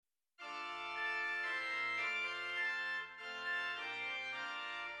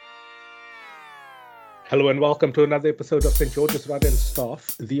Hello and welcome to another episode of St. George's Rod and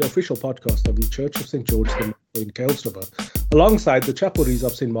Staff, the official podcast of the Church of St. George in Kuils River, alongside the chapelries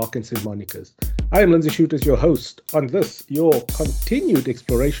of St. Mark and St. Monica's. I am Lindsay Shooters, your host on this, your continued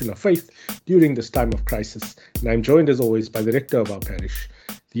exploration of faith during this time of crisis. And I'm joined as always by the rector of our parish,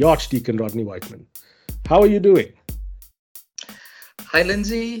 the Archdeacon Rodney Whiteman. How are you doing? Hi,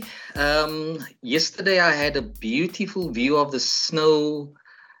 Lindsay. Yesterday I had a beautiful view of the snow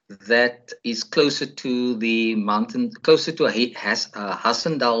that is closer to the mountain, closer to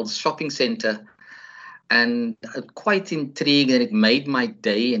Hassendal's shopping center, and quite intrigued, and it made my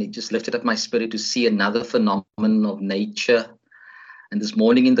day, and it just lifted up my spirit to see another phenomenon of nature. And this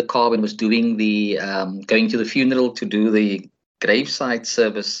morning in the car, when I was doing the going to the funeral to do the graveside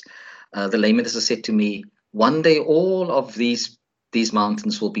service, the lay minister said to me, "One day all of these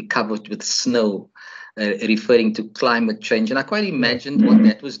mountains will be covered with snow," referring to climate change. And I quite imagined what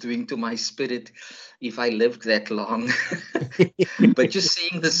that was doing to my spirit if I lived that long. But just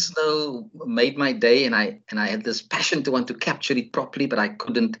seeing the snow made my day, and I had this passion to want to capture it properly, but I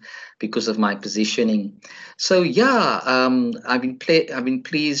couldn't because of my positioning. So yeah, I've been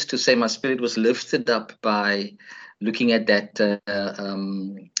pleased to say my spirit was lifted up by looking at that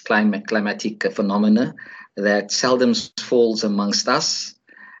climatic phenomena that seldom falls amongst us.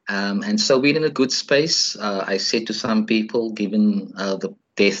 And so we're in a good space. I said to some people, given the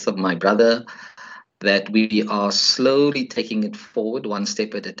death of my brother, that we are slowly taking it forward one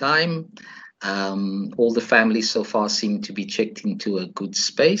step at a time. All the families so far seem to be checked into a good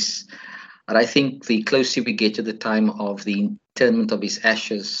space. But I think the closer we get to the time of the interment of his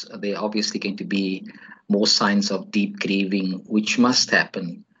ashes, there are obviously going to be more signs of deep grieving, which must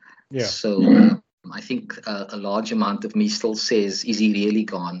happen. Yeah. So I think a large amount of me still says, is he really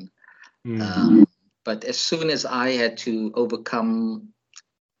gone? But as soon as I had to overcome,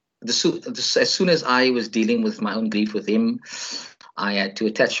 as soon as I was dealing with my own grief with him, I had to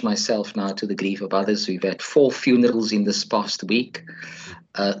attach myself now to the grief of others. We've had 4 funerals in this past week,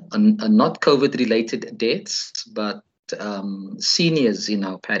 not COVID-related deaths, but seniors in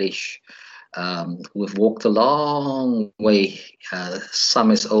our parish who have walked a long way,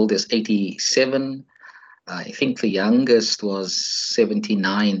 some as old as 87. I think the youngest was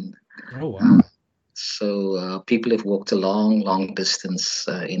 79. Oh, wow. So people have walked a long distance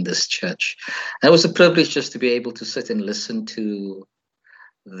in this church. And it was a privilege just to be able to sit and listen to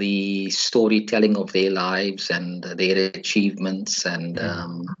the storytelling of their lives and their achievements, and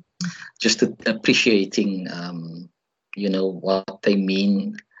just appreciating, what they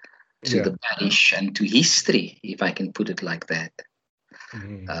mean to the parish and to history, if I can put it like that.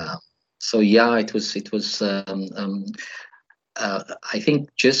 So yeah, it was. I think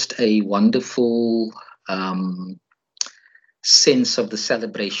just a wonderful sense of the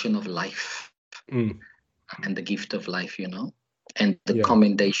celebration of life and the gift of life, and the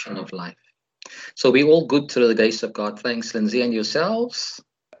commendation of life. So we're all good through the grace of God. Thanks, Lindsay. And yourselves?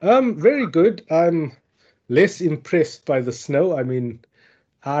 Very good. I'm less impressed by the snow. I mean,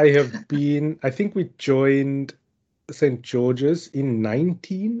 I think we joined St. George's in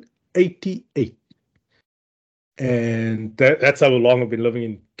 1988. And that's how long I've been living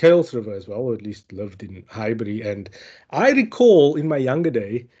in Kuils River as well, or at least lived in Highbury. And I recall in my younger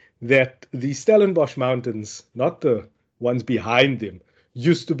day that the Stellenbosch Mountains, not the ones behind them,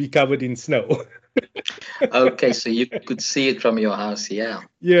 used to be covered in snow. Okay, so you could see it from your house, yeah.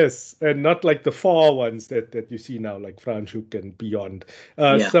 Yes, and not like the far ones that you see now, like Franschhoek and beyond.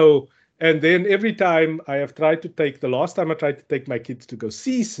 Yeah. So, and then every time the last time I tried to take my kids to go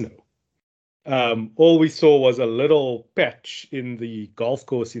see snow, all we saw was a little patch in the golf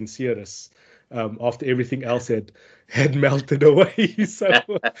course in Ceres after everything else had melted away. So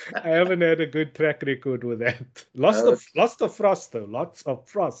I haven't had a good track record with that. Lots of frost though, lots of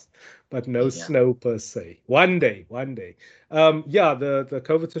frost, but no snow per se. One day. The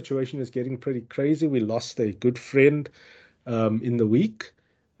COVID situation is getting pretty crazy. We lost a good friend in the week,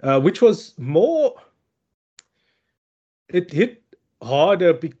 which was more. It hit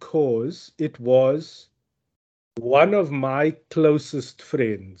harder because it was one of my closest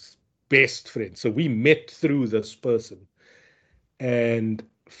friends, best friends. So we met through this person, and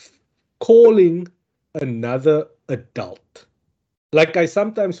calling another adult. Like, I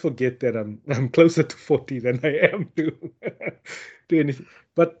sometimes forget that I'm closer to 40 than I am to anything.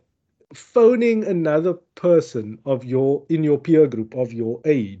 But phoning another person in your peer group of your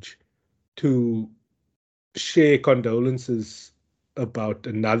age to share condolences about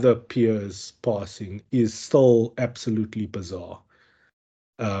another peer's passing is still absolutely bizarre.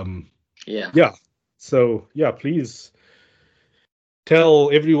 So please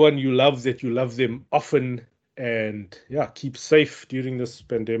tell everyone you love that you love them often, and yeah, keep safe during this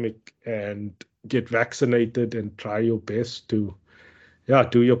pandemic and get vaccinated and try your best to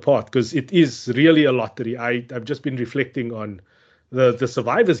do your part, because it is really a lottery. I've just been reflecting on the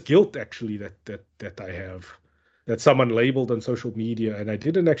survivor's guilt actually that I have, that someone labeled on social media, and I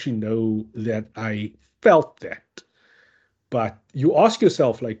didn't actually know that I felt that. But you ask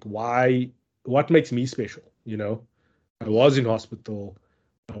yourself, like, why? What makes me special? I was in hospital.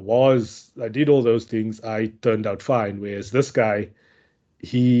 I did all those things. I turned out fine. Whereas this guy,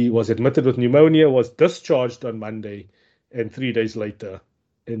 he was admitted with pneumonia, was discharged on Monday, and 3 days later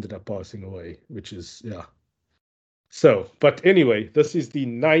ended up passing away, which is, yeah. So, but anyway, this is the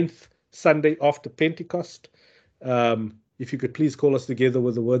 9th Sunday after Pentecost. If you could please call us together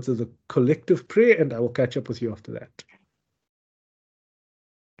with the words of the collective prayer, and I will catch up with you after that.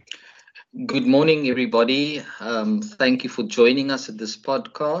 Good morning, everybody. Thank you for joining us at this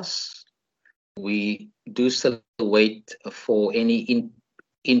podcast. We do still wait for any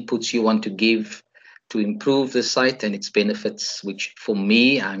inputs you want to give to improve the site and its benefits, which for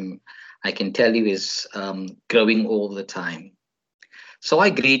me, I can tell you is growing all the time. So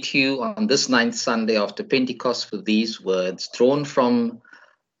I greet you on this 9th Sunday after Pentecost with these words drawn from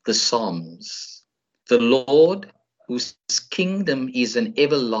the Psalms. The Lord, whose kingdom is an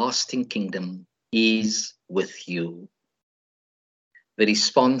everlasting kingdom, is with you. The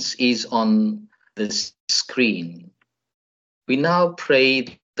response is on the screen. We now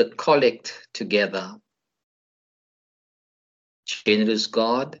pray the collect together. Generous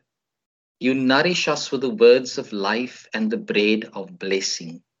God, you nourish us with the words of life and the bread of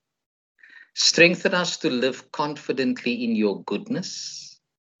blessing. Strengthen us to live confidently in your goodness,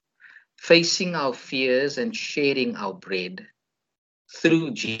 facing our fears and sharing our bread.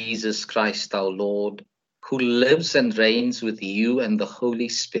 Through Jesus Christ our Lord, who lives and reigns with you and the Holy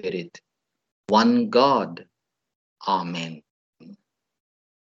Spirit, one God. Amen.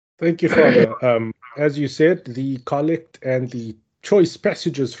 Thank you, Father. As you said, the collect and the choice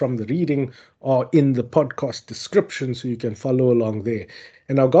passages from the reading are in the podcast description, so you can follow along there.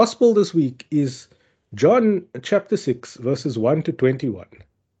 And our gospel this week is John chapter 6, verses 1 to 21.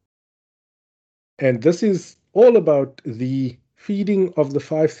 And this is all about the feeding of the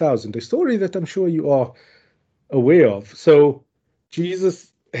 5,000, a story that I'm sure you are aware of. So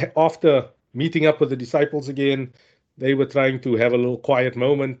Jesus, after meeting up with the disciples again, they were trying to have a little quiet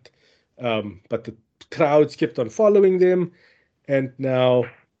moment, but the crowds kept on following them. And now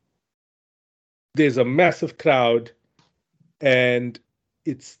there's a massive crowd, and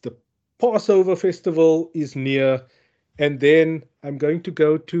it's the Passover festival is near. And then I'm going to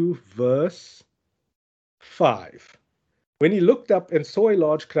go to verse 5. When he looked up and saw a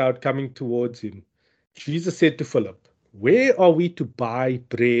large crowd coming towards him, Jesus said to Philip, "Where are we to buy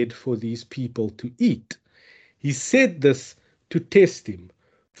bread for these people to eat?" He said this to test him,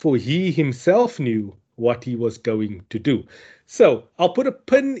 for he himself knew what he was going to do. So I'll put a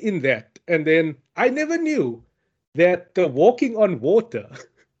pin in that. And then I never knew that the walking on water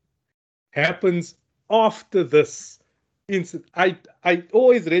happens after this incident. I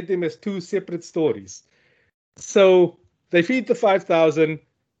always read them as two separate stories. So they feed the 5,000,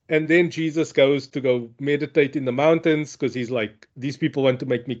 and then Jesus goes to go meditate in the mountains because he's like, these people want to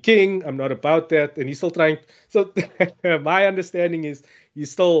make me king. I'm not about that. And he's still trying. So my understanding is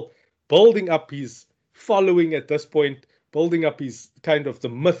he's still building up his following at this point, building up his kind of the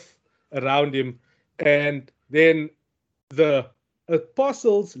myth around him. And then the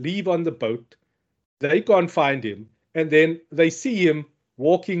apostles leave on the boat. They can't find him. And then they see him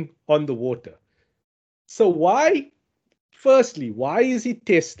walking on the water. So why is he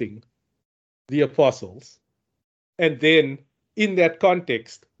testing the apostles? And then in that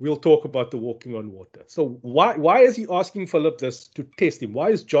context, we'll talk about the walking on water. So why is he asking Philip this to test him? Why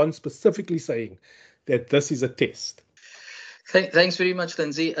is John specifically saying that this is a test? Thanks very much,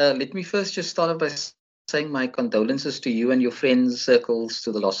 Lindsay. Let me first just start off by saying my condolences to you and your friends' circles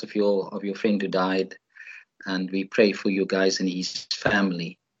to the loss of your friend who died. And we pray for you guys and his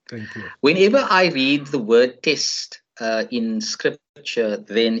family. Thank you. Whenever I read the word test in scripture,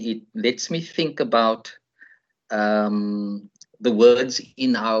 then it lets me think about the words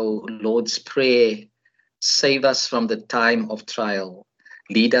in our Lord's Prayer: save us from the time of trial,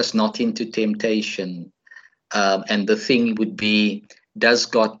 lead us not into temptation. And the thing would be, does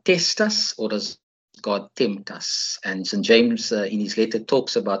God test us or does God tempt us? And St. James in his letter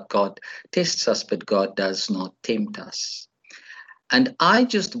talks about God tests us, but God does not tempt us. And I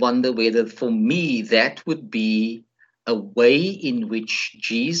just wonder whether for me that would be a way in which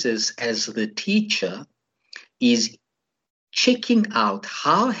Jesus, as the teacher, is checking out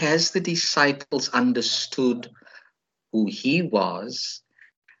how has the disciples understood who he was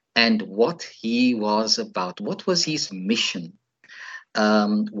and what he was about. What was his mission?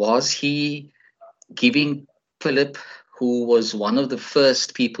 Was he giving Philip, who was one of the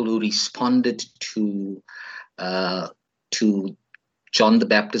first people who responded to John the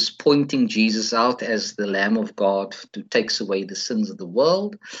Baptist, pointing Jesus out as the Lamb of God who takes away the sins of the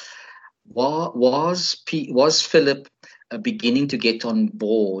world? Was Philip beginning to get on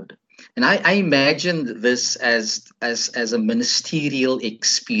board? And I imagine this as a ministerial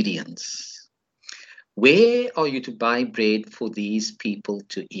experience. Where are you to buy bread for these people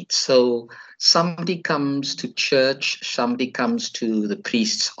to eat? So somebody comes to church, somebody comes to the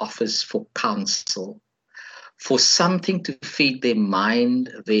priest's office for counsel, for something to feed their mind,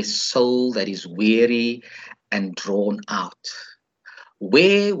 their soul that is weary and drawn out.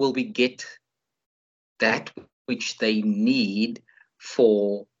 Where will we get that which they need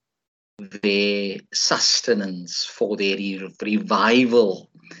for their sustenance, for their revival?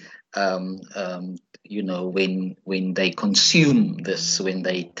 When they consume this, when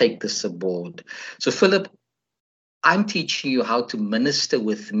they take this aboard. So Philip, I'm teaching you how to minister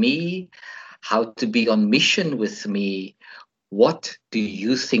with me, how to be on mission with me. What do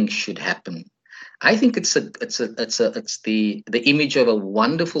you think should happen? I think it's the image of a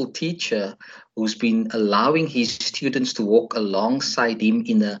wonderful teacher who's been allowing his students to walk alongside him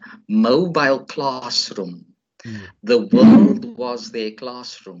in a mobile classroom. The world was their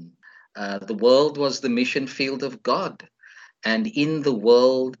classroom. The world was the mission field of God. And in the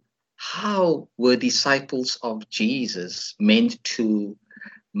world, how were disciples of Jesus meant to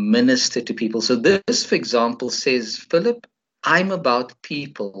minister to people? So this, for example, says, Philip, I'm about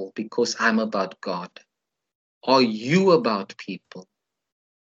people because I'm about God. Are you about people?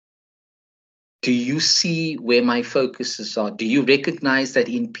 Do you see where my focuses are? Do you recognize that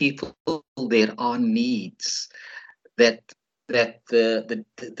in people there are needs, that the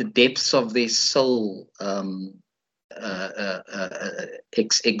depths of their soul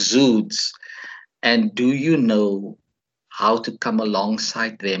exudes? And do you know how to come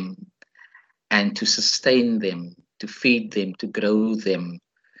alongside them and to sustain them, to feed them, to grow them?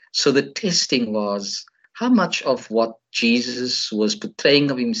 So the testing was how much of what Jesus was portraying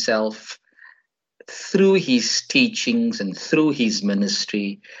of himself through his teachings and through his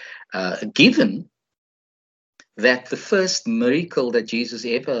ministry, given that the first miracle that Jesus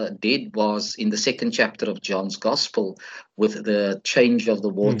ever did was in the second chapter of John's Gospel with the change of the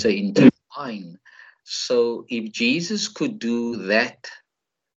water into wine. So if Jesus could do that,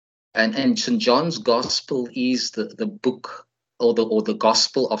 and St. John's Gospel is the book or the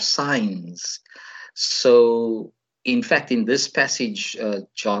Gospel of signs. So in fact, in this passage,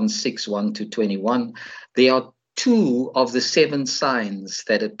 John 6, 1 to 21, there are 2 of the 7 signs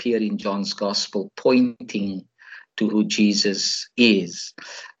that appear in John's Gospel pointing to who Jesus is.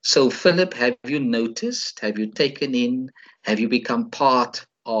 So Philip, have you noticed, have you taken in, have you become part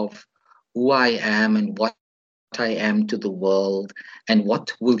of who I am and what I am to the world, and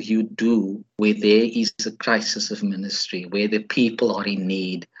what will you do where there is a crisis of ministry, where the people are in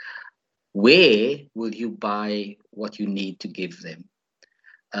need? Where will you buy what you need to give them?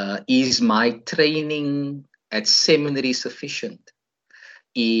 Is my training at seminary sufficient?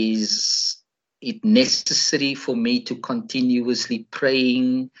 Is it necessary for me to continuously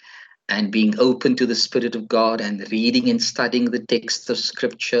praying and being open to the Spirit of God and reading and studying the text of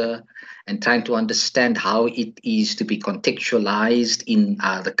Scripture and trying to understand how it is to be contextualized in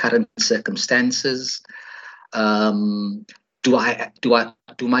the current circumstances? Does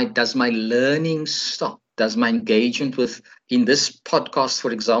my learning stop? Does my engagement with, in this podcast,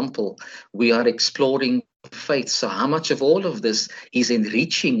 for example, we are exploring faith. So how much of all of this is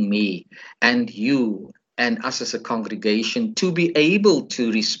enriching me and you and us as a congregation to be able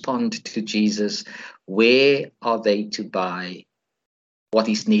to respond to Jesus? Where are they to buy what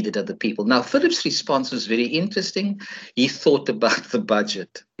is needed of the people? Now, Philip's response was very interesting. He thought about the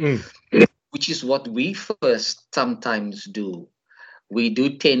budget, which is what we first sometimes do. We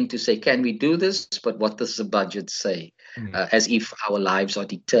do tend to say, can we do this? But what does the budget say? As if our lives are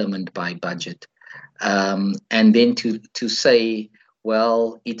determined by budget. And then to say,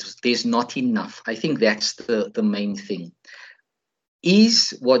 well, there's not enough. I think that's the main thing.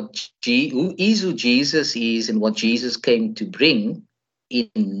 Is who Jesus is and what Jesus came to bring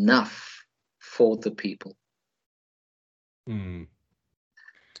enough for the people?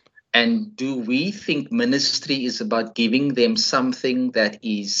 And do we think ministry is about giving them something that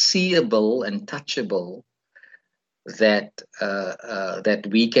is seeable and touchable, that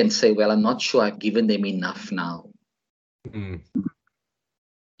we can say, well, I'm not sure I've given them enough now? Mm.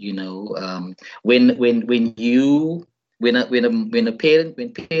 You know, when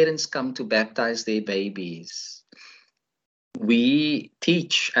parents come to baptize their babies, we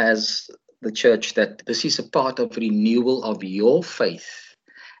teach as the church that this is a part of renewal of your faith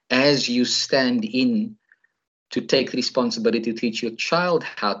as you stand in to take responsibility to teach your child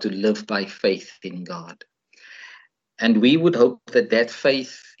how to live by faith in God. And we would hope that that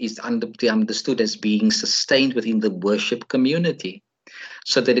faith is understood as being sustained within the worship community,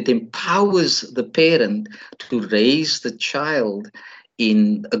 so that it empowers the parent to raise the child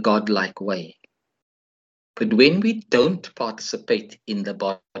in a godlike way. But when we don't participate in the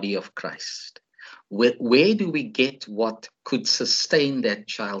body of Christ, where do we get what could sustain that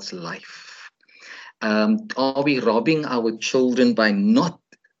child's life? Are we robbing our children by not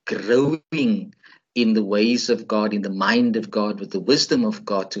growing in the ways of God, in the mind of God, with the wisdom of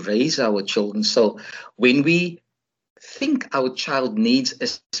God to raise our children? So when we think our child needs a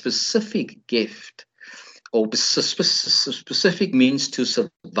specific gift or specific means to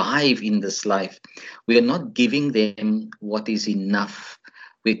survive in this life, we are not giving them what is enough.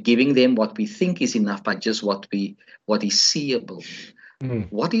 We're giving them what we think is enough by just what is seeable.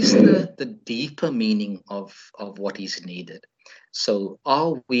 What is the deeper meaning of what is needed? So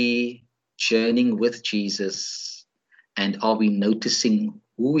are we journeying with Jesus, and are we noticing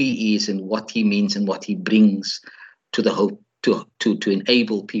who he is and what he means and what he brings to the hope, to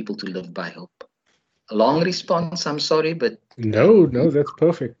enable people to live by hope? A long response, I'm sorry, but No, that's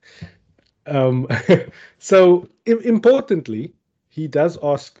perfect. So importantly, he does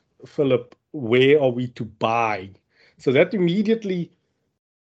ask Philip, where are we to buy? So that immediately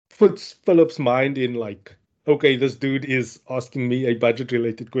puts Philip's mind in like, okay, this dude is asking me a budget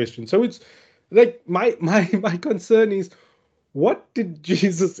related question. So it's like my concern is, what did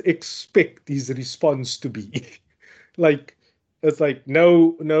Jesus expect his response to be? Like, it's like,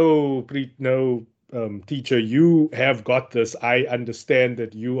 no, teacher, you have got this. I understand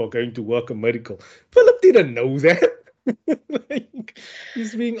that you are going to work a miracle. Philip didn't know that. Like,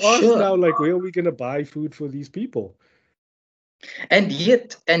 he's being asked sure. now, like, where are we going to buy food for these people? And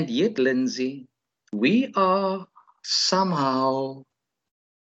yet, Lindsay, we are somehow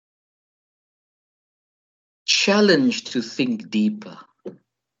challenged to think deeper.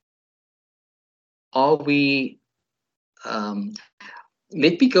 Are we?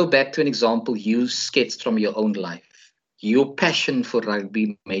 Let me go back to an example you sketched from your own life. Your passion for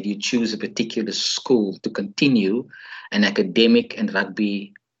rugby made you choose a particular school to continue an academic and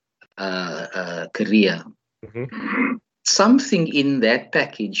rugby career. Mm-hmm. Something in that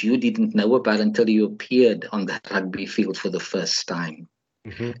package you didn't know about until you appeared on the rugby field for the first time.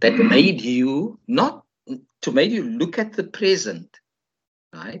 Mm-hmm. That made you made you look at the present,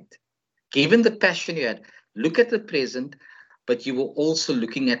 right? Given the passion you had, look at the present, but you were also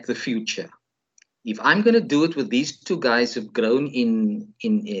looking at the future. If I'm going to do it with these two guys who've grown in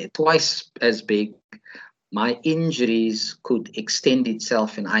twice as big, my injuries could extend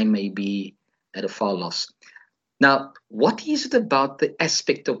itself and I may be at a far loss. Now, what is it about the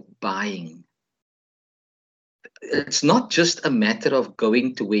aspect of buying? It's not just a matter of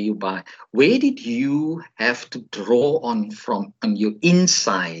going to where you buy. Where did you have to draw on from, on your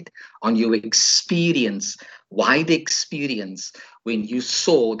inside, on your experience, wide experience, when you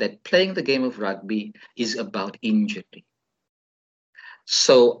saw that playing the game of rugby is about injury?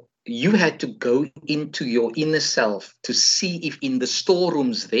 So you had to go into your inner self to see if in the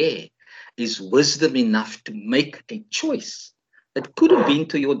storerooms there is wisdom enough to make a choice that could have been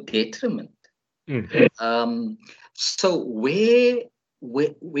to your detriment. So when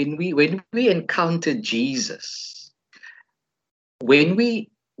we encounter Jesus, when we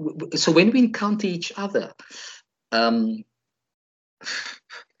encounter each other, let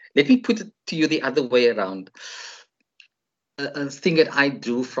me put it to you the other way around. A thing that I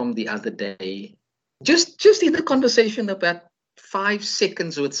drew from the other day, just in a conversation about 5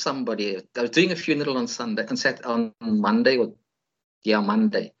 seconds with somebody. I was doing a funeral on Monday,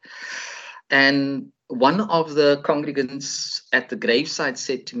 and one of the congregants at the graveside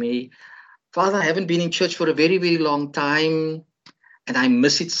said to me, "Father, I haven't been in church for a very, very long time, and I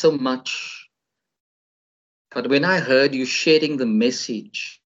miss it so much. But when I heard you sharing the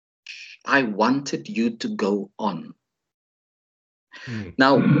message, I wanted you to go on."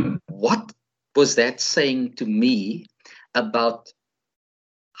 Now, what was that saying to me about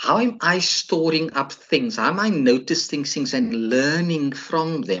how am I storing up things? How am I noticing things and learning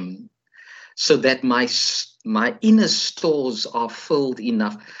from them so that my inner stores are filled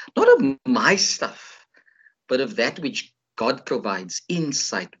enough, not of my stuff, but of that which God provides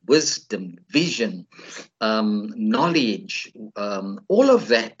insight, wisdom, vision, knowledge, all of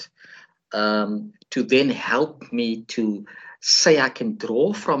that, to then help me to say I can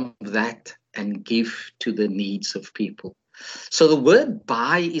draw from that and give to the needs of people. So the word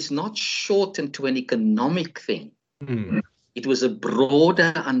buy is not shortened to an economic thing. Mm. It was a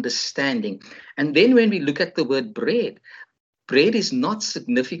broader understanding. And then when we look at the word bread, bread is not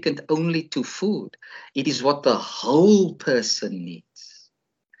significant only to food. It is what the whole person needs.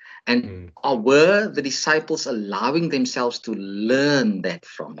 And were the disciples allowing themselves to learn that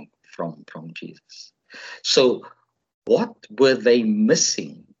from Jesus? So what were they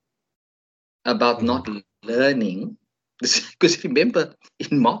missing about not learning? Because remember,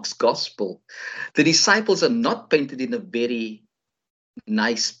 in Mark's gospel, the disciples are not painted in a very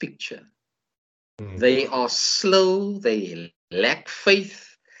nice picture. They are slow, they lack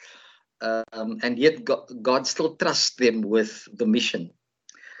faith, and yet God still trusts them with the mission.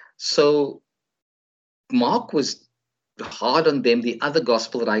 So Mark was hard on them. The other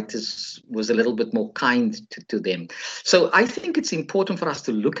gospel writers was a little bit more kind to them. So I think it's important for us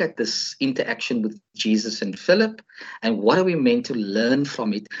to look at this interaction with Jesus and Philip, and what are we meant to learn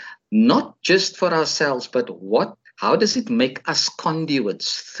from it, not just for ourselves, but how does it make us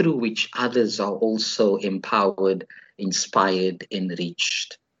conduits through which others are also empowered, inspired,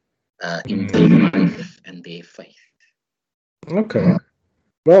 enriched in their life and their faith. Okay.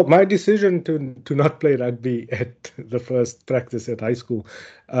 Well, my decision to not play rugby at the first practice at high school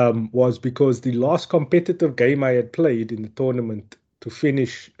was because the last competitive game I had played in the tournament to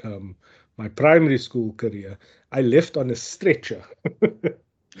finish my primary school career, I left on a stretcher.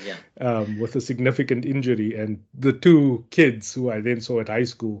 With a significant injury, and the two kids who I then saw at high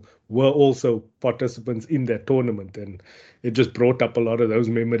school were also participants in that tournament, and it just brought up a lot of those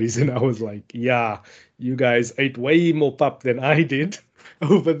memories. And I was like, yeah, you guys ate way more pap than I did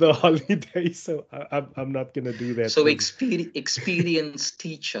over the holiday, so I'm not going to do that. So experience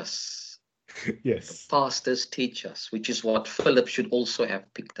teach us. Yes. Pastors teach us, which is what Philip should also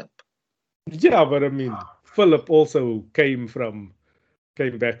have picked up. Yeah, but I mean, Philip also came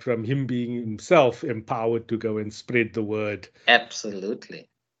back from him being himself empowered to go and spread the word. Absolutely.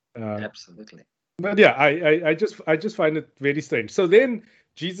 Absolutely. But yeah, I just find it very strange. So then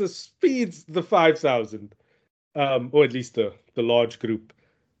Jesus feeds the 5,000, or at least the large group,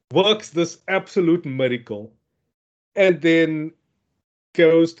 works this absolute miracle, and then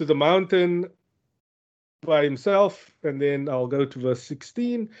goes to the mountain by himself. And then I'll go to verse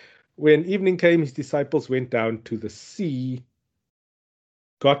 16. When evening came, his disciples went down to the sea,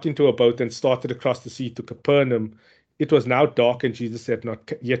 got into a boat, and started across the sea to Capernaum. It was now dark, and Jesus had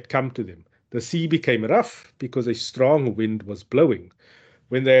not yet come to them. The sea became rough because a strong wind was blowing.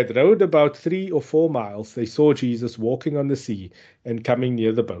 When they had rowed about 3 or 4 miles, they saw Jesus walking on the sea and coming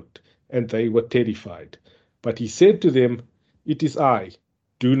near the boat, and they were terrified. But he said to them, "It is I.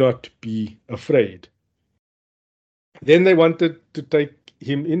 Do not be afraid." Then they wanted to take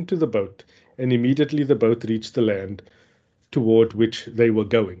him into the boat, and immediately the boat reached the land toward which they were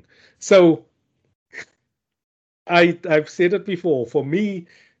going. So I've said it before. For me,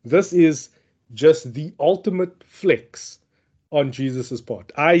 this is just the ultimate flex on Jesus's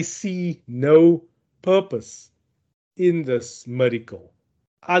part. I see no purpose in this miracle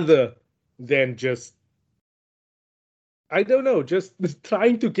other than just, I don't know, just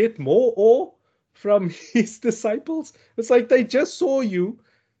trying to get more awe from his disciples. It's like they just saw you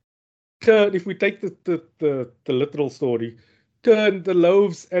turn, if we take the literal story, turn the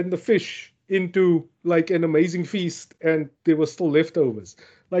loaves and the fish into like an amazing feast, and there were still leftovers.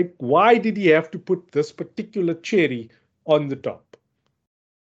 Like, why did he have to put this particular cherry on the top?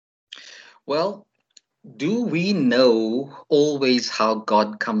 Well, do we know always how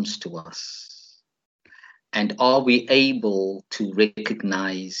God comes to us? And are we able to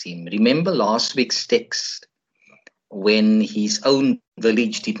recognize him? Remember last week's text, when his own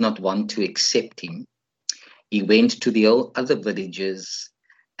village did not want to accept him, he went to the other villages,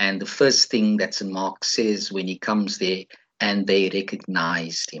 and the first thing that St. Mark says when he comes there, and they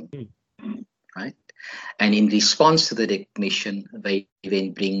recognized him, right? And in response to the recognition, they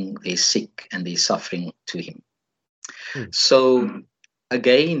then bring their sick and their suffering to him. So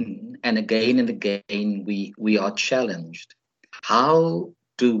again and again and again, we are challenged. How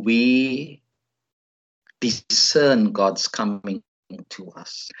do we discern God's coming to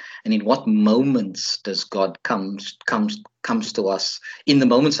us, and in what moments does God comes to us? In the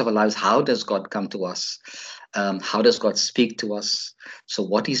moments of our lives, how does God come to us? How does God speak to us? So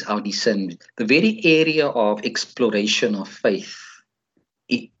what is our discernment? The very area of exploration of faith,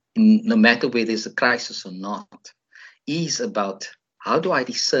 no matter whether there's a crisis or not, is about how do I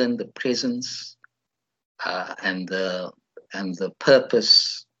discern the presence and the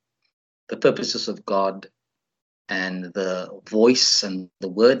purposes of God and the voice and the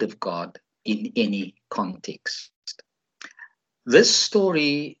word of God in any context. This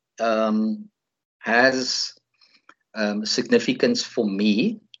story has significance for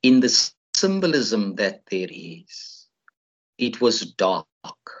me in the symbolism that there is. It was dark.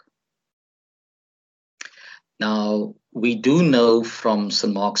 Now, we do know from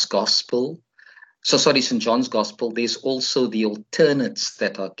St. John's Gospel, there's also the alternates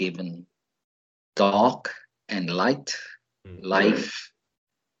that are given: dark and light, life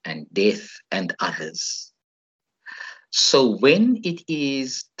and death, and others. So when it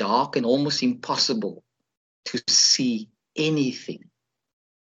is dark and almost impossible to see anything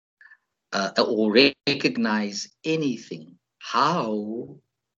or recognize anything, how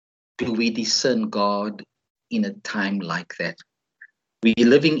do we discern God in a time like that? We're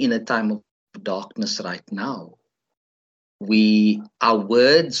living in a time of darkness right now. Our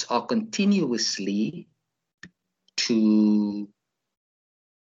words are continuously to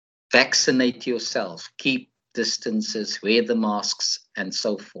vaccinate yourself, keep distances, wear the masks, and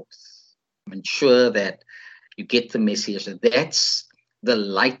so forth. Ensure that you get the message. That's the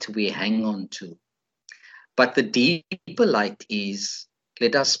light we hang on to. But the deeper light is,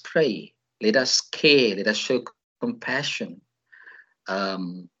 let us pray, let us care, let us show compassion.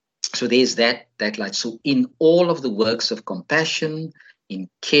 So there's that light. So in all of the works of compassion, in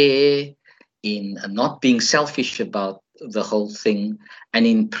care, in not being selfish about the whole thing, and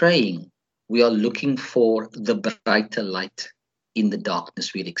in praying, we are looking for the brighter light in the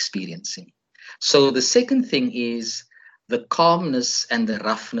darkness we're experiencing. So the second thing is the calmness and the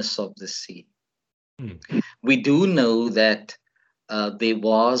roughness of the sea. We do know that there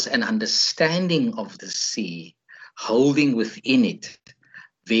was an understanding of the sea, holding within it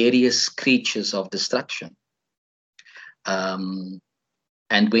various creatures of destruction. And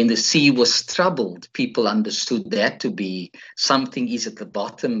when the sea was troubled, people understood that to be something is at the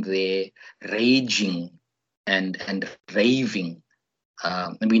bottom there, raging and raving.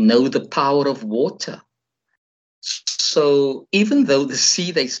 And we know the power of water. So even though the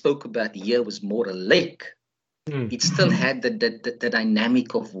sea they spoke about here was more a lake, it still had the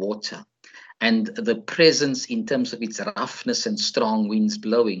dynamic of water and the presence in terms of its roughness and strong winds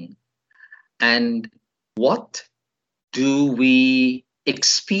blowing. And what do we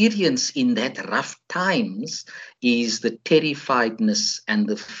experience in that rough times is the terrifiedness and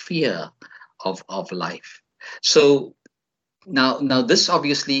the fear of life. So now this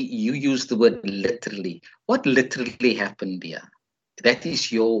obviously, you use the word literally. What literally happened here? That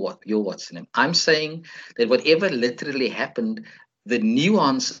is your what's name. I'm saying that whatever literally happened, the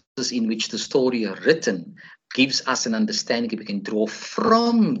nuances in which the story are written gives us an understanding. We can draw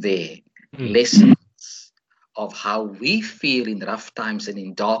from there lessons of how we feel in rough times and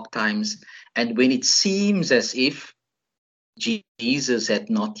in dark times, and when it seems as if Jesus had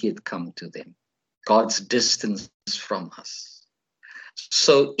not yet come to them, God's distance from us.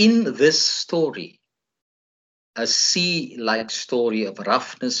 So in this story, a sea-like story of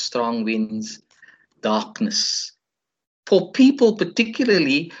roughness, strong winds, darkness, for people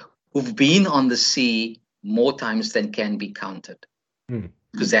particularly who've been on the sea more times than can be counted,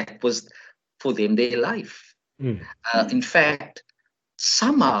 because that was for them their life. In fact,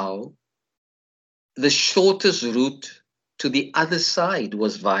 somehow the shortest route to the other side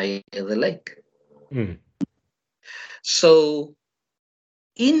was via the lake. So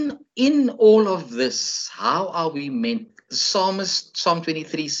in all of this, how are we meant? The psalmist, Psalm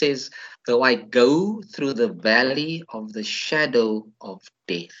 23 says, though I go through the valley of the shadow of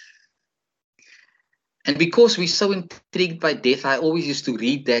death. And because we're so intrigued by death, I always used to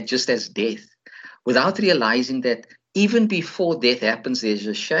read that just as death, without realizing that even before death happens, there's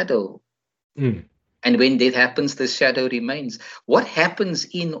a shadow. And when death happens, the shadow remains. What happens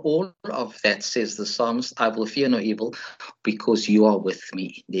in all of that, says the psalmist, I will fear no evil because you are with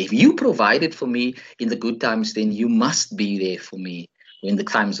me. If you provided for me in the good times, then you must be there for me when the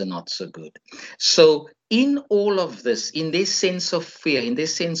times are not so good. So in all of this, in this sense of fear, in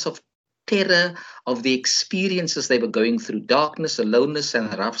this sense of terror of the experiences they were going through, darkness, aloneness,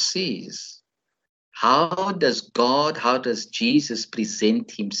 and rough seas, how does Jesus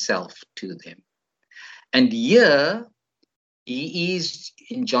present himself to them? And here, he is,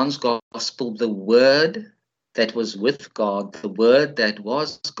 in John's Gospel, the Word that was with God, the Word that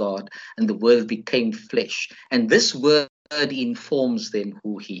was God, and the Word became flesh. And this Word informs them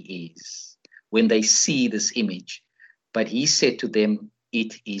who he is when they see this image. But he said to them,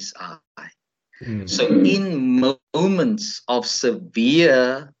 it is I. So in moments of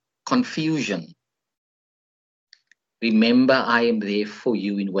severe confusion, remember I am there for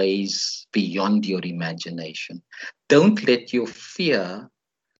you in ways beyond your imagination. Don't let your fear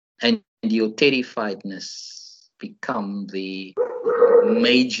and your terrifiedness become the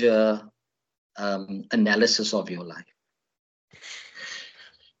major analysis of your life.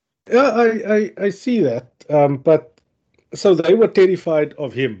 Yeah, I see that. But so they were terrified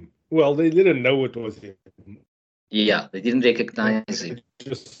of him. Well, they didn't know it was him. Yeah, they didn't recognize him. They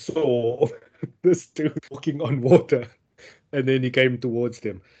just saw this dude walking on water, and then he came towards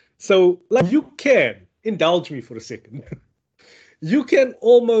them. So, like, you can indulge me for a second. You can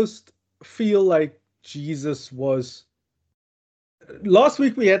almost feel like Jesus was. Last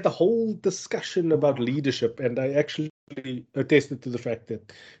week we had the whole discussion about leadership, and I actually attested to the fact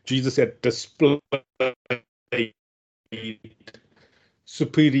that Jesus had displayed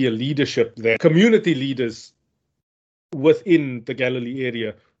superior leadership there. Community leaders within the Galilee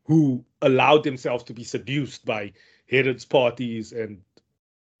area who allowed themselves to be seduced by Herod's parties and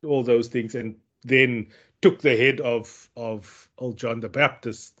all those things, and then took the head of old John the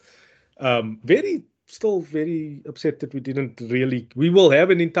Baptist. Still very upset that we didn't really. We will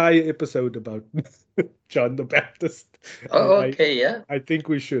have an entire episode about John the Baptist. Oh, okay, yeah. I think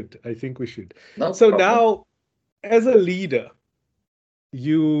we should. I think we should. No So problem. now, as a leader,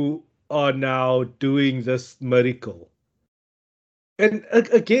 you are now doing this miracle. And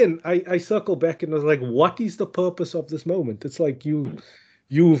again, I circle back and I was like, what is the purpose of this moment? It's like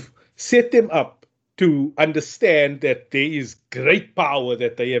you've set them up to understand that there is great power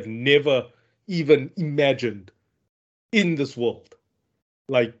that they have never even imagined in this world.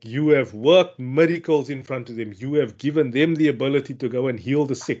 Like, you have worked miracles in front of them. You have given them the ability to go and heal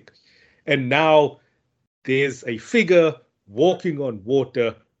the sick. And now there's a figure walking on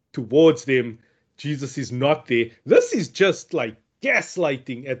water towards them. Jesus is not there. This is just like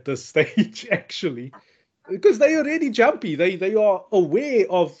gaslighting at this stage, actually, because they are already jumpy. They are aware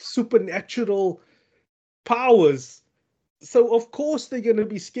of supernatural powers. So of course they're going to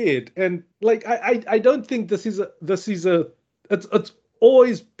be scared. And like, I don't think this is a it's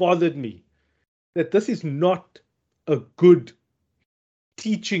always bothered me that this is not a good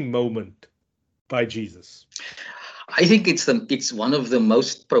teaching moment by Jesus. I think it's one of the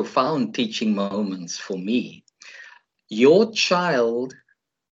most profound teaching moments for me. Your child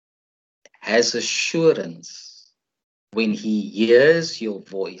has assurance when he hears your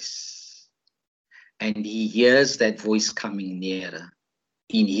voice and he hears that voice coming nearer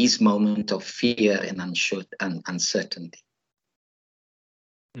in his moment of fear and uncertainty.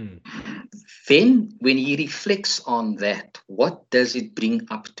 Then when he reflects on that, what does it bring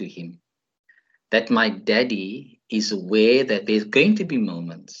up to him? That my daddy is aware that there's going to be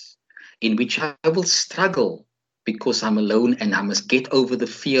moments in which I will struggle because I'm alone and I must get over the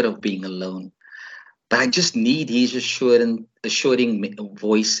fear of being alone. But I just need his assuring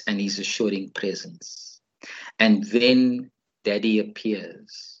voice and his assuring presence. And then daddy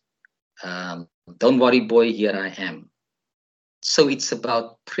appears. Don't worry, boy, here I am. So it's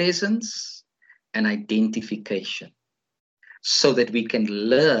about presence and identification so that we can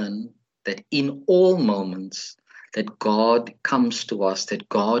learn that in all moments that God comes to us, that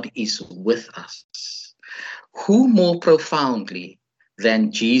God is with us. Who more profoundly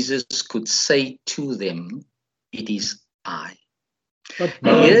than Jesus could say to them, it is I. But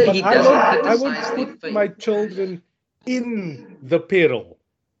Here he doesn't I would criticize their put faith. my children in the peril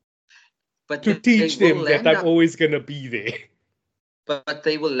But to teach them that I'm always going to be there. But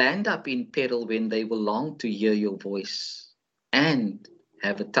they will land up in peril when they will long to hear your voice and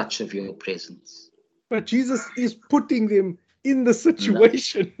have a touch of your presence. But Jesus is putting them in the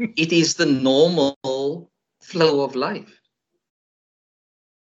situation. No. It is the normal flow of life.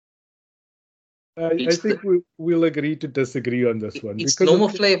 I think we'll agree to disagree on this one. It's normal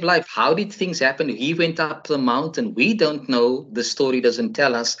flow of life. How did things happen? He went up the mountain. We don't know. The story doesn't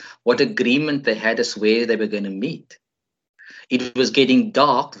tell us what agreement they had as where they were going to meet. It was getting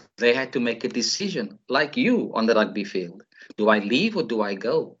dark. They had to make a decision, like you on the rugby field. Do I leave or do I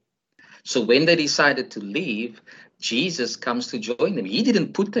go? So when they decided to leave, Jesus comes to join them. He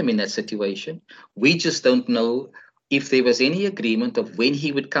didn't put them in that situation. We just don't know if there was any agreement of when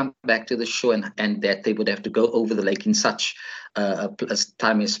he would come back to the shore and that they would have to go over the lake in such a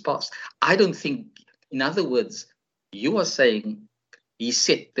time as passed. I don't think, in other words, you are saying he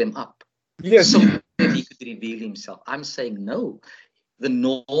set them up. Yes. So that he could reveal himself. I'm saying no. The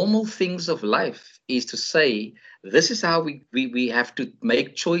normal things of life is to say, this is how we have to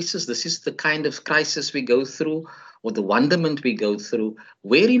make choices. This is the kind of crisis we go through or the wonderment we go through.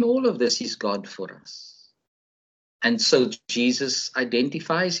 Where in all of this is God for us? And so Jesus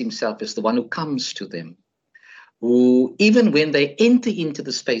identifies himself as the one who comes to them, who, even when they enter into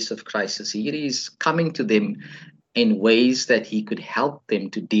the space of crisis, he is coming to them in ways that he could help them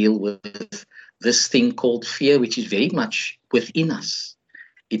to deal with this thing called fear, which is very much within us.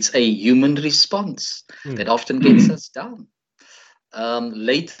 It's a human response that often gets us down.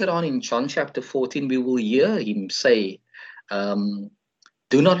 Later on in John chapter 14, we will hear him say, do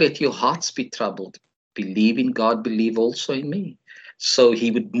not let your hearts be troubled. Believe in God, believe also in me. So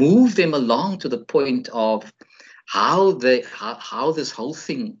he would move them along to the point of how this whole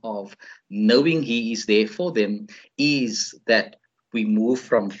thing of knowing he is there for them is that we move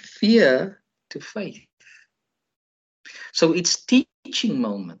from fear to faith. So it's teaching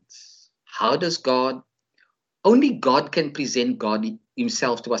moments. How does God, only God can present God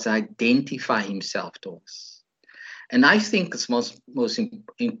himself to us, identify himself to us. And I think it's most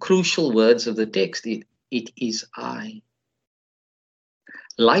in crucial words of the text, it is I.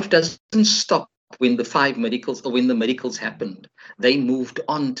 Life doesn't stop when the 5 miracles or when the miracles happened. They moved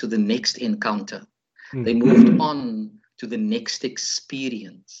on to the next encounter. They moved on to the next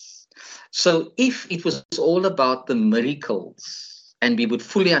experience. So if it was all about the miracles and we would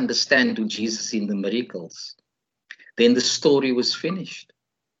fully understand who Jesus in the miracles, then the story was finished.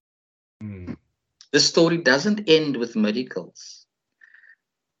 The story doesn't end with miracles.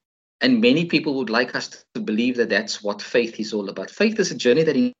 And many people would like us to believe that that's what faith is all about. Faith is a journey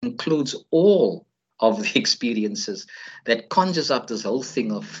that includes all of the experiences, that conjures up this whole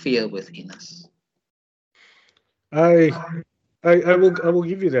thing of fear within us. I will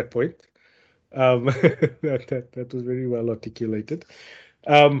give you that point. That was very well articulated.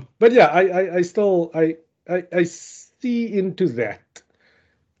 But yeah, I still I see into that.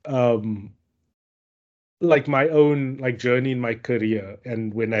 Like my own like journey in my career,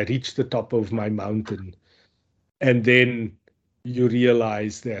 and when I reached the top of my mountain, and then you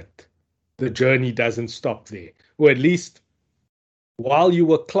realize that the journey doesn't stop there, or at least while you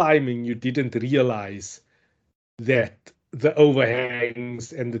were climbing, you didn't realize that the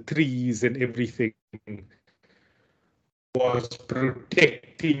overhangs and the trees and everything was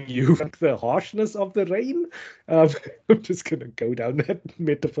protecting you from the harshness of the rain. I'm just going to go down that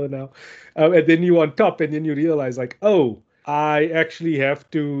metaphor now. And then you're on top, and then you realize, like, oh, I actually have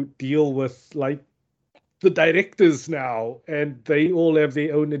to deal with, like, the directors now, and they all have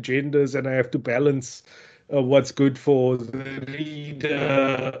their own agendas, and I have to balance what's good for the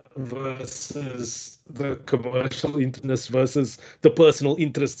reader versus the commercial interests versus the personal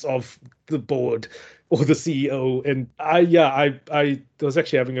interests of the board or the CEO. And I was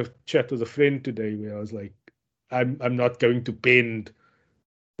actually having a chat with a friend today where I was like, I'm not going to bend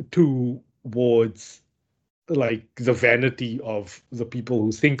towards like the vanity of the people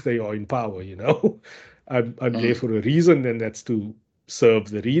who think they are in power, you know. I'm there for a reason, and that's to serve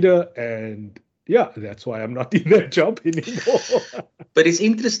the reader. And yeah, that's why I'm not in that job anymore. But it's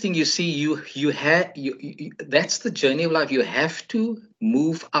interesting, you see, you that's the journey of life. You have to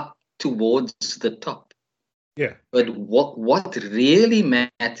move up towards the top. Yeah. But what really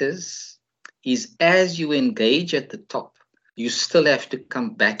matters is, as you engage at the top, you still have to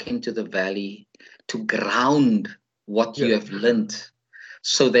come back into the valley to ground what you have learned,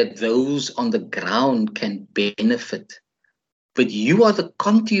 so that those on the ground can benefit. But you are the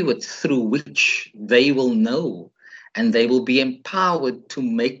conduit through which they will know, and they will be empowered to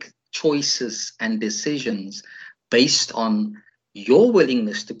make choices and decisions based on your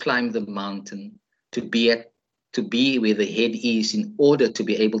willingness to climb the mountain, to be where the head is, in order to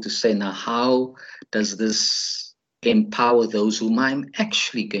be able to say, now, how does this empower those whom I'm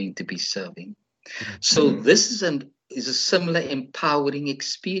actually going to be serving? So this is a similar empowering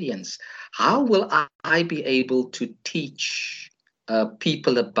experience. How will I be able to teach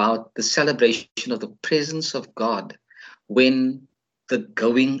people about the celebration of the presence of God when the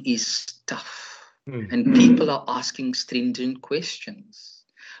going is tough and people are asking stringent questions?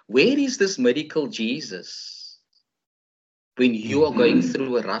 Where is this medical Jesus when you are going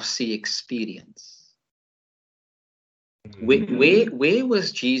through a rough sea experience? Where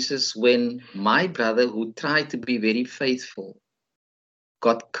was Jesus when my brother, who tried to be very faithful,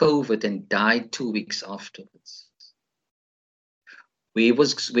 got COVID and died 2 weeks afterwards? Where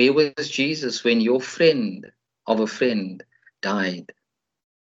was Jesus when your friend of a friend died?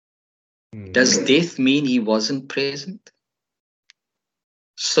 Does death mean he wasn't present?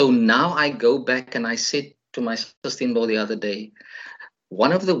 So now I go back, and I said to my sister-in-law the other day,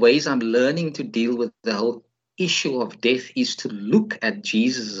 one of the ways I'm learning to deal with the whole issue of death is to look at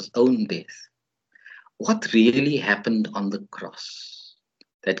Jesus' own death. What really happened on the cross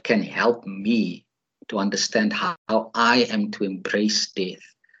that can help me to understand how I am to embrace death,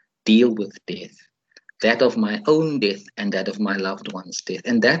 deal with death, that of my own death and that of my loved one's death,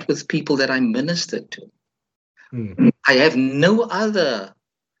 and that with people that I minister to. I have no other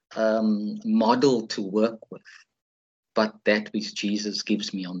model to work with but that which Jesus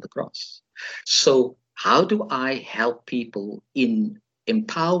gives me on the cross. So how do I help people in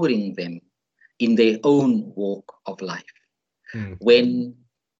empowering them in their own walk of life? When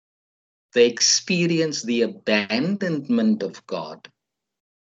they experience the abandonment of God,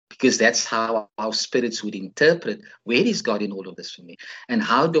 because that's how our spirits would interpret, where is God in all of this for me? And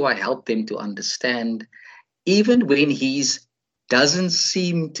how do I help them to understand, even when He doesn't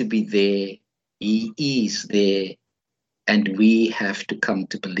seem to be there, He is there, and we have to come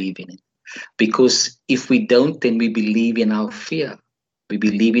to believe in it. Because if we don't, then we believe in our fear. We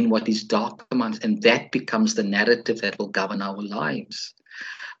believe in what is dark among us, and that becomes the narrative that will govern our lives.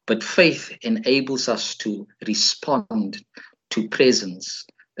 But faith enables us to respond to presence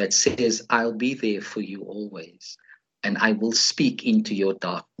that says, I'll be there for you always, and I will speak into your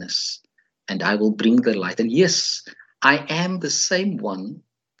darkness, and I will bring the light. And yes, I am the same one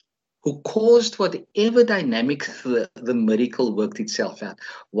who caused whatever dynamic the miracle worked itself out.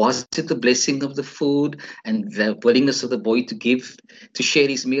 Was it the blessing of the food and the willingness of the boy to share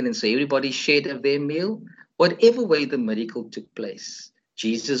his meal, and so everybody shared of their meal? Whatever way the miracle took place,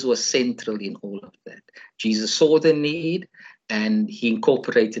 Jesus was central in all of that. Jesus saw the need and he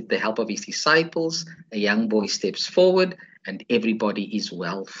incorporated the help of his disciples. A young boy steps forward and everybody is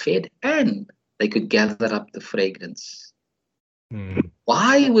well fed and they could gather up the fragrance.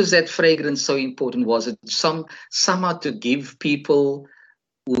 Why was that fragrance so important? Was it somehow to give people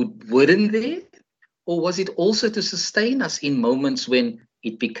who weren't there? Or was it also to sustain us in moments when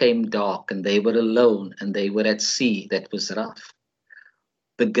it became dark and they were alone and they were at sea that was rough?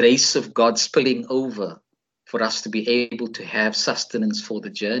 The grace of God spilling over for us to be able to have sustenance for the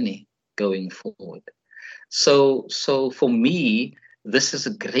journey going forward. So for me, this is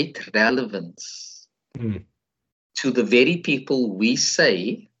a great relevance to the very people we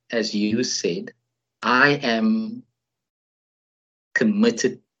say, as you said, I am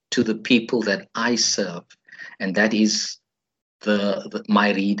committed to the people that I serve, and that is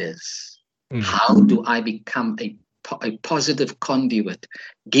my readers. How do I become a positive conduit,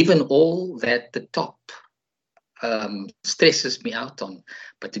 given all that the top stresses me out on,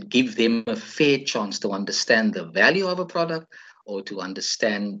 but to give them a fair chance to understand the value of a product or to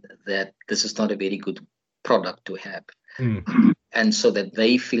understand that this is not a very good product to have. And so that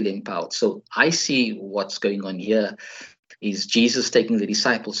they feel empowered. So I see what's going on here is Jesus taking the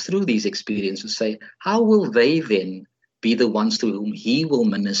disciples through these experiences, say, how will they then be the ones to whom he will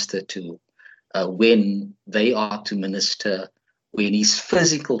minister to when they are to minister when his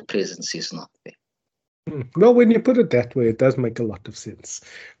physical presence is not there? Well, when you put it that way, it does make a lot of sense.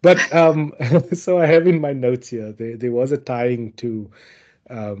 But so I have in my notes here, there was a tying to,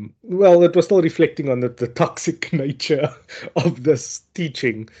 well, it was still reflecting on the toxic nature of this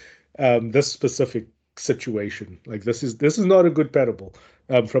teaching, this specific situation. Like this is not a good parable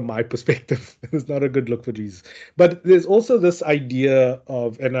from my perspective. It's not a good look for Jesus. But there's also this idea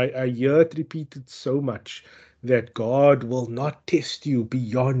of, and I hear it repeated so much, that God will not test you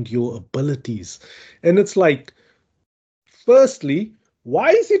beyond your abilities. And it's like, firstly, why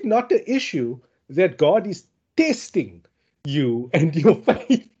is it not an issue that God is testing you and your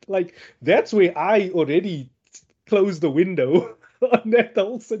faith? Like, that's where I already closed the window on that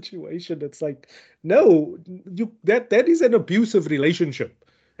whole situation. It's like, no, that is an abusive relationship,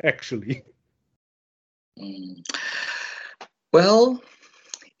 actually. Well,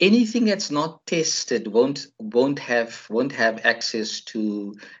 anything that's not tested won't have access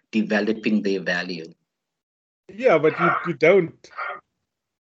to developing their value. Yeah, but you don't.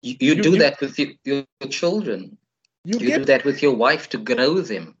 You do that with your children. You do that with your wife to grow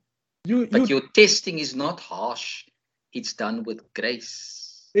them. But your testing is not harsh. It's done with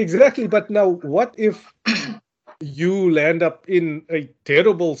grace. Exactly. But now, what if you land up in a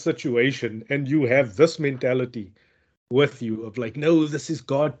terrible situation and you have this mentality with you of like, no, this is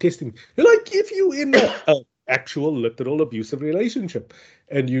God testing. Like if you in an actual literal abusive relationship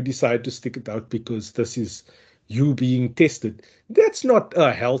and you decide to stick it out because this is you being tested, that's not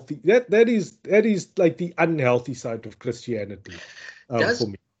a healthy, that is like the unhealthy side of Christianity for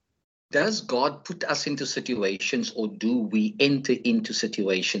me. Does God put us into situations, or do we enter into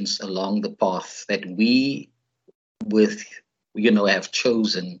situations along the path that we have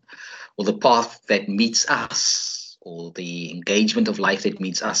chosen, or the path that meets us, or the engagement of life that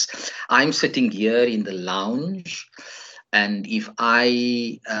meets us? I'm sitting here in the lounge, and if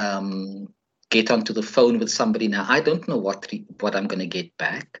I get onto the phone with somebody now, I don't know what I'm going to get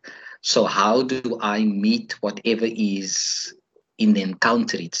back. So how do I meet whatever is in the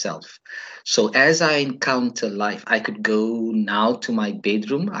encounter itself? So as I encounter life, I could go now to my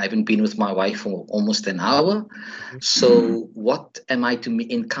bedroom. I haven't been with my wife for almost an hour. So what am I to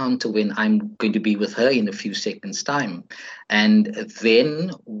encounter when I'm going to be with her in a few seconds' time? And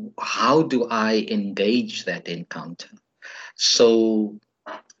then how do I engage that encounter? So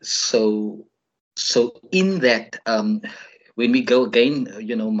in that, when we go again,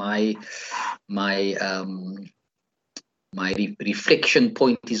 my reflection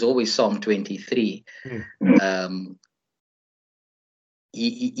point is always Psalm 23.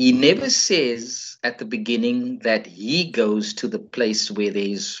 He never says at the beginning that he goes to the place where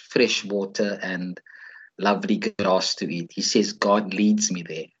there's fresh water and lovely grass to eat. He says, God leads me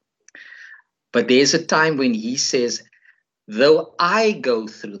there. But there's a time when he says, though I go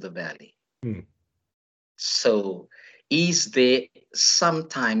through the valley. So is there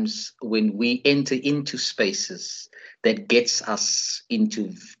sometimes when we enter into spaces that gets us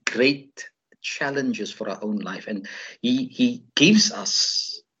into great challenges for our own life, and he gives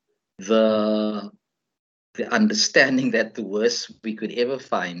us the understanding that the worst we could ever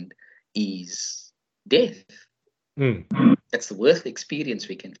find is death. That's the worst experience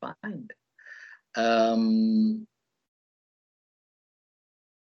we can find.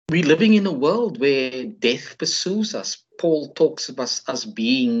 We're living in a world where death pursues us. Paul talks about us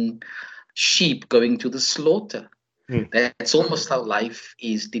being sheep going to the slaughter. That's almost how life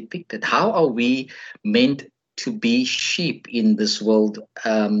is depicted. How are we meant to be sheep in this world,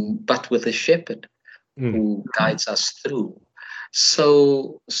 but with a shepherd who guides us through?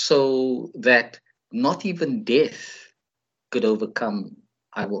 So that not even death could overcome.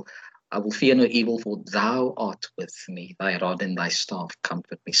 I will fear no evil, for thou art with me. Thy rod and thy staff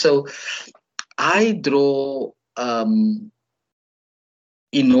comfort me. So I draw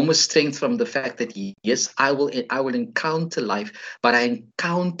enormous strength from the fact that yes, I will encounter life, but I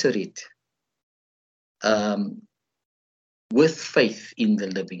encounter it with faith in the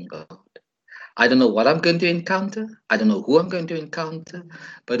living God. I don't know what I'm going to encounter. I don't know who I'm going to encounter,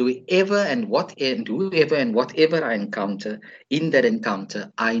 but whoever and whatever I encounter, in that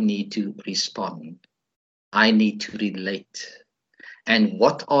encounter, I need to respond. I need to relate. And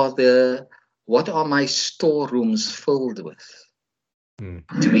what are my storerooms filled with?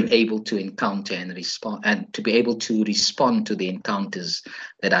 To be able to encounter and respond, and to be able to respond to the encounters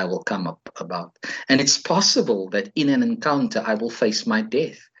that I will come up about. And it's possible that in an encounter I will face my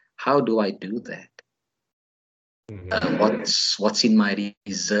death. How do I do that? What's in my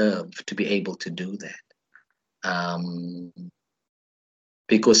reserve to be able to do that?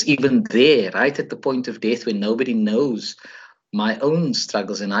 Because even there, right at the point of death, when nobody knows my own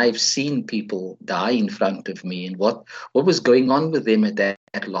struggles, and I've seen people die in front of me, and what was going on with them at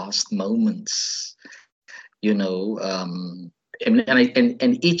that last moments, and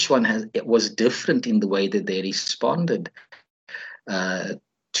each one was different in the way that they responded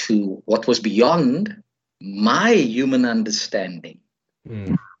to what was beyond my human understanding.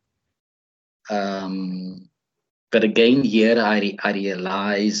 But again, here I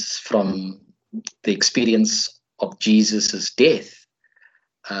realize from the experience of Jesus's death,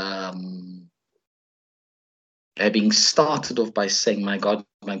 having started off by saying, my God,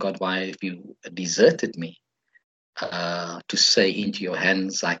 why have you deserted me? To say, into your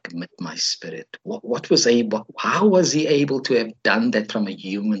hands I commit my spirit. How was he able to have done that from a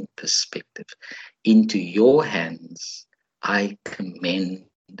human perspective? Into your hands I commend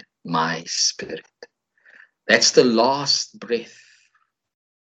my spirit. That's the last breath.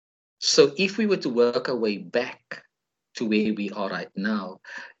 So if we were to work our way back to where we are right now,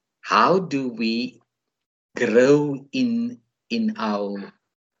 how do we grow in our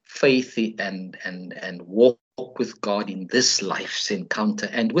faith and walk with God in this life's encounter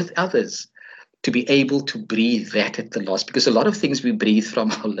and with others, to be able to breathe that at the last? Because a lot of things we breathe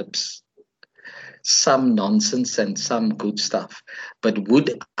from our lips, some nonsense and some good stuff, but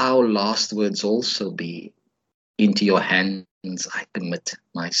would our last words also be, into your hands I commit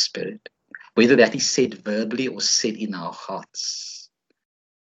my spirit? Whether that is said verbally or said in our hearts,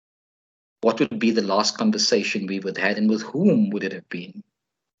 what would be the last conversation we would have had, and with whom would it have been?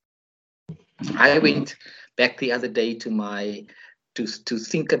 I went back the other day to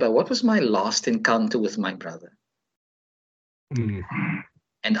think about what was my last encounter with my brother.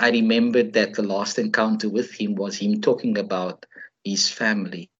 And I remembered that the last encounter with him was him talking about his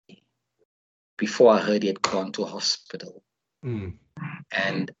family before I heard he had gone to a hospital,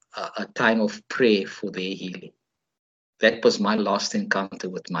 and a time of prayer for their healing. That was my last encounter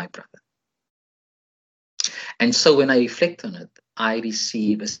with my brother. And so when I reflect on it, I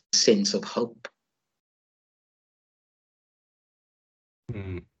receive a sense of hope.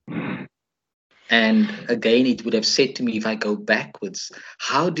 Mm. And again, it would have said to me, if I go backwards,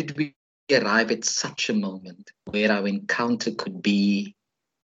 how did we arrive at such a moment where our encounter could be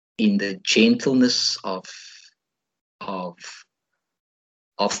in the gentleness of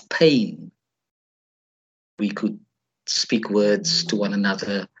pain? We could speak words to one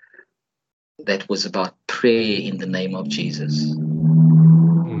another that was about prayer in the name of Jesus.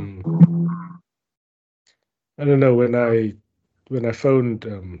 Mm. I don't know, when I phoned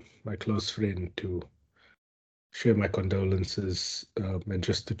my close friend to share my condolences, and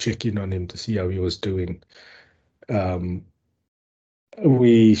just to check in on him to see how he was doing, um,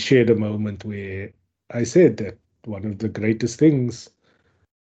 we shared a moment where I said that one of the greatest things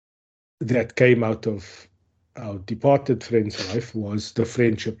that came out of our departed friend's life was the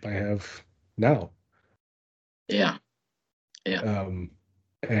friendship I have now. Yeah, yeah,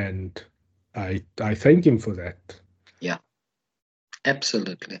 And I thank him for that. yeah,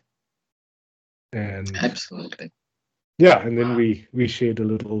 absolutely, And absolutely. yeah, and then we shared a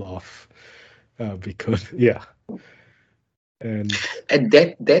little laugh, because yeah, and And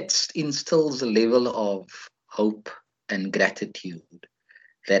that instills a level of hope and gratitude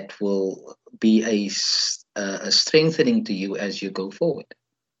that will be a strengthening to you as you go forward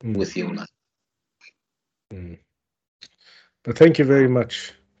mm, with your life. mm. But thank you very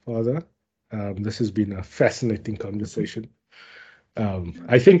much, Father. This has been a fascinating conversation.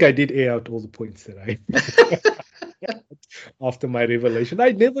 I think I did air out all the points that I after my revelation.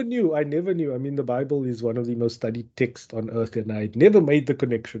 I never knew. I mean, the Bible is one of the most studied texts on earth, and I never made the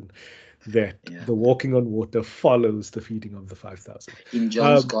connection that Yeah. the walking on water follows the feeding of the 5,000. In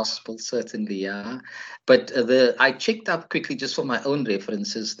John's Gospel, certainly, yeah. But I checked up quickly just for my own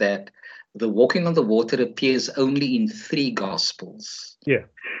references that the walking on the water appears only in 3 Gospels: Yeah.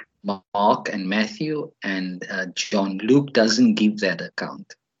 Mark and Matthew and John. Luke doesn't give that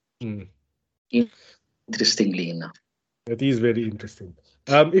account, Mm. interestingly enough. That is very interesting.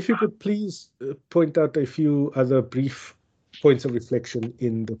 If you could please point out a few other brief points of reflection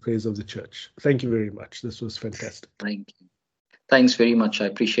in the praise of the church. Thank you very much. This was fantastic. Thank you. Thanks very much. I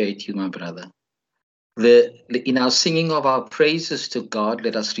appreciate you, my brother. In our singing of our praises to God,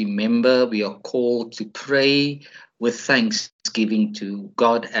 let us remember we are called to pray with thanksgiving to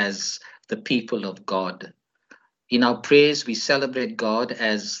God as the people of God. In our prayers, we celebrate God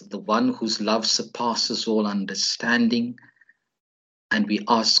as the one whose love surpasses all understanding, and we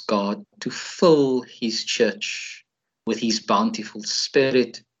ask God to fill his church with his bountiful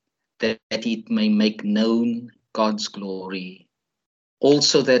spirit, that it may make known God's glory.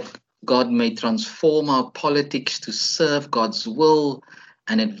 Also, that God may transform our politics to serve God's will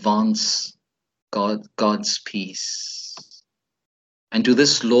and advance God's peace. And to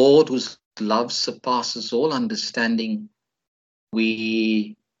this Lord, whose love surpasses all understanding,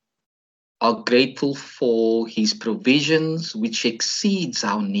 we are grateful for his provisions, which exceeds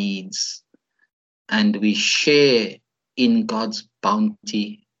our needs, and we share in God's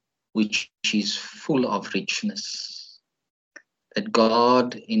bounty, which is full of richness. That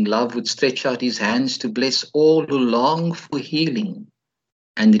God in love would stretch out his hands to bless all who long for healing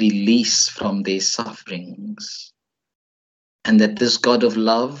and release from their sufferings. And that this God of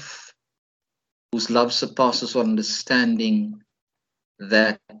love, whose love surpasses all understanding,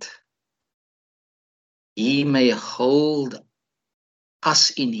 that he may hold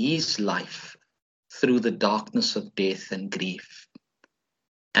us in his life through the darkness of death and grief,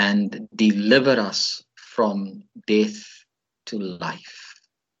 and deliver us from death to life.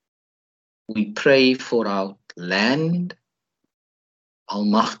 We pray for our land.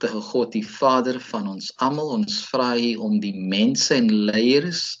 Almagtige God, die Vader van ons almal, ons vra U om die mense en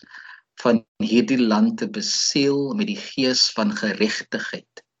leiers van hierdie land te beseël met die gees van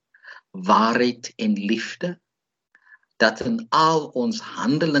geregtigheid, waarheid en liefde, dat in al ons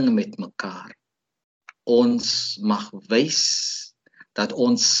handelinge met mekaar ons mag wys dat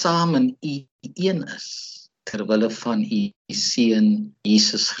ons saam in U een is, ter wille van U Seun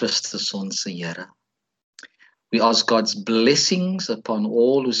Jesus Christus ons Here. We ask God's blessings upon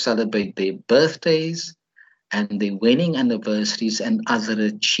all who celebrate their birthdays and their wedding anniversaries and other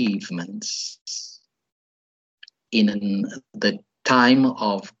achievements. In the time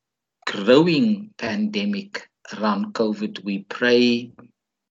of growing pandemic around COVID, we pray,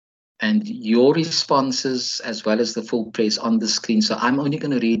 and your responses as well as the full praise on the screen. So I'm only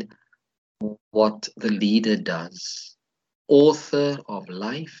going to read what the leader does. Author of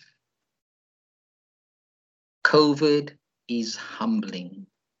life. COVID is humbling.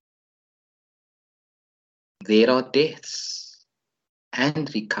 there are deaths and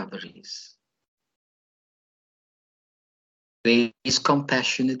recoveries. There is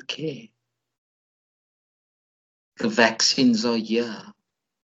compassionate care. The vaccines are here,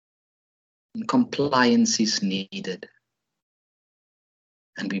 and compliance is needed.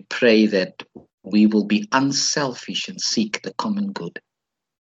 And we pray that we will be unselfish and seek the common good.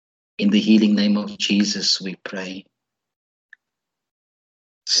 In the healing name of Jesus, we pray.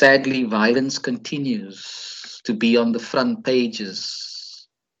 Sadly, violence continues to be on the front pages.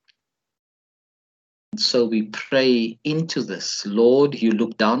 And so we pray into this. Lord, you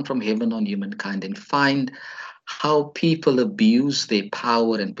look down from heaven on humankind and find how people abuse their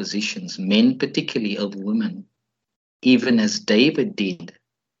power and positions, men particularly over women, even as David did.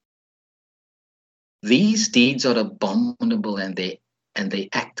 These deeds are abominable and they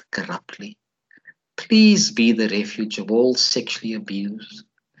act corruptly. Please be the refuge of all sexually abused.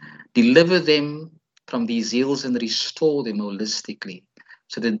 Deliver them from these ills and restore them holistically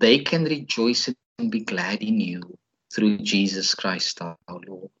so that they can rejoice and be glad in you through Jesus Christ our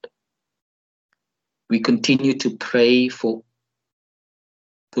Lord. We continue to pray for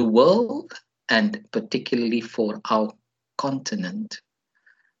the world and particularly for our continent.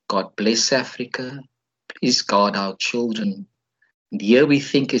 God bless Africa. Please guard our children. And here we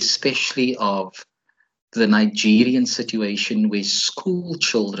think especially of the Nigerian situation where school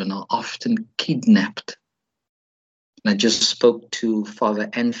children are often kidnapped. And I just spoke to Father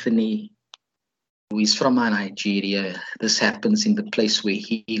Anthony, who is from Nigeria. This happens in the place where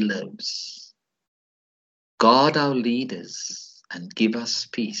he lives. Guard our leaders and give us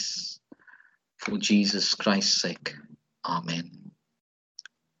peace. For Jesus Christ's sake. Amen.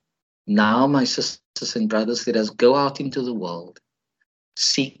 Now, my sisters and brothers, let us go out into the world.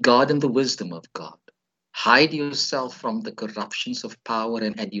 Seek God and the wisdom of God. Hide yourself from the corruptions of power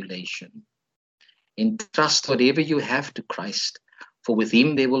and adulation. Entrust whatever you have to Christ, for with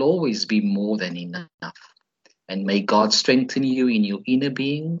him there will always be more than enough. And may God strengthen you in your inner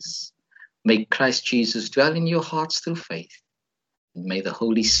beings. May Christ Jesus dwell in your hearts through faith. And may the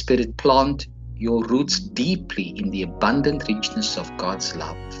Holy Spirit plant your roots deeply in the abundant richness of God's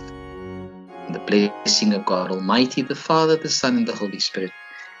love. And the blessing of God Almighty, the Father, the Son, and the Holy Spirit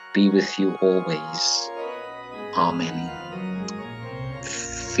be with you always. Amen.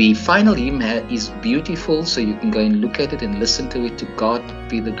 The final hymn is beautiful, so you can go and look at it and listen to it. To God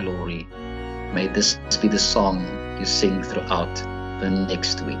be the glory. May this be the song you sing throughout the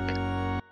next week.